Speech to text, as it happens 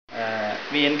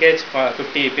we engage for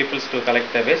 50 people to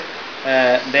collect the waste.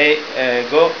 They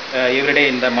go every day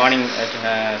in the morning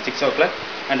at 6 o'clock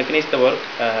and finish the work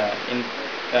in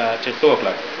 2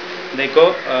 o'clock. They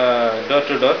go door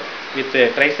to door with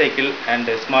a tricycle and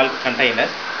small containers.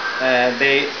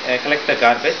 They collect the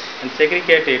garbage and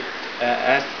segregate it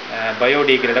as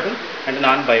biodegradable and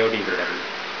non-biodegradable.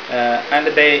 And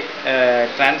they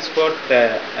transport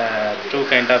the two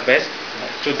kind of waste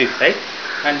to this site,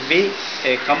 and we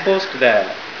compost the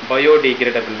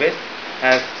biodegradable waste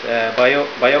as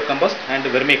biocompost and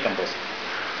vermicompost.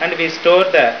 And we store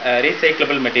the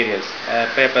recyclable materials,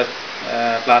 papers,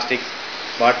 plastics,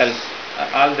 bottles,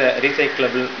 all the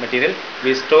recyclable material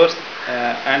we store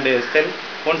and sell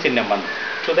once in a month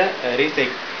to the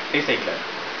recycler.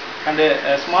 And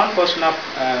a small portion of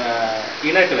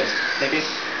inert waste, that is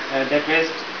that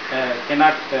waste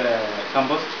cannot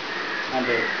compost and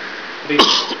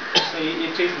recycle. So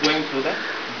it is going to the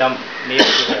dump near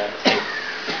to the site.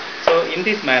 So in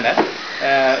this manner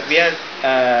we are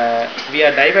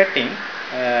diverting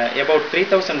about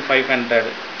 3,500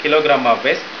 kilogram of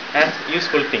waste as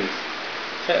useful things.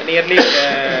 So nearly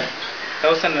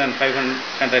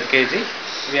 1,500 kg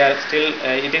we are still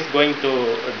it is going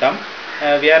to dump.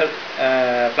 We are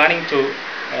planning to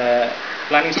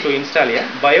install a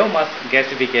biomass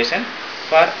gasification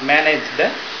for manage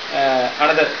the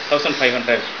another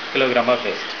 1,500 kilogram of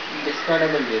waste.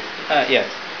 Discardable waste. Yes.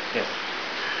 Okay.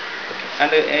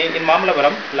 And in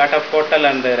Mamallapuram, lot of hotel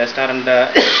and restaurants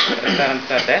are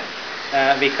there.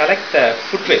 We collect the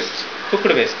food waste,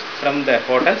 cooked waste from the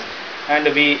hotels, and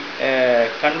we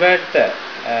convert the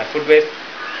food waste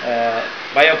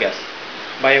biogas,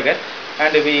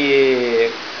 and we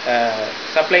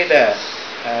supply the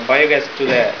biogas to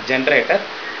the generator,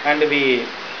 and we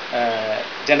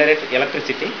generate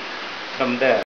electricity from the